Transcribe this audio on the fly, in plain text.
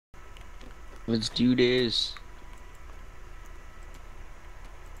Let's do this.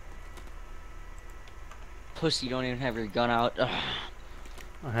 Pussy, you don't even have your gun out. Ugh.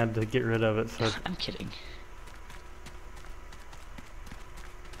 I had to get rid of it, so I'm kidding.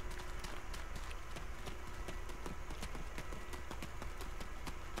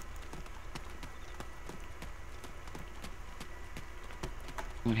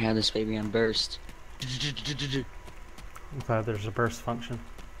 I'm gonna have this baby on burst. I'm glad there's a burst function.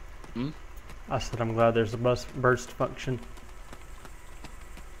 Hmm? I said I'm glad there's a burst function.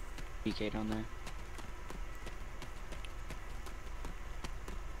 PK down there.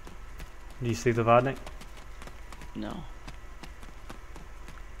 Do you see the Vodnik? No.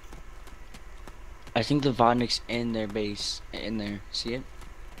 I think the Vodnik's in their base. In there. See it?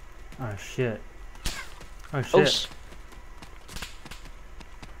 Oh shit. Oh Oh, shit.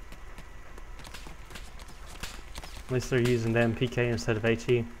 At least they're using the MPK instead of AT.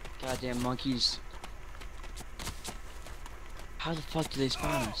 goddamn monkeys. How the fuck do they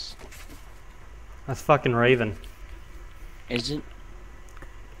spawn us? That's fucking Raven. Is it?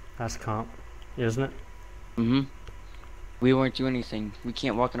 That's comp, isn't it? Mm-hmm. We weren't doing anything. We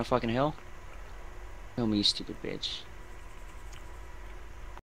can't walk on a fucking hill? Kill me, you stupid bitch.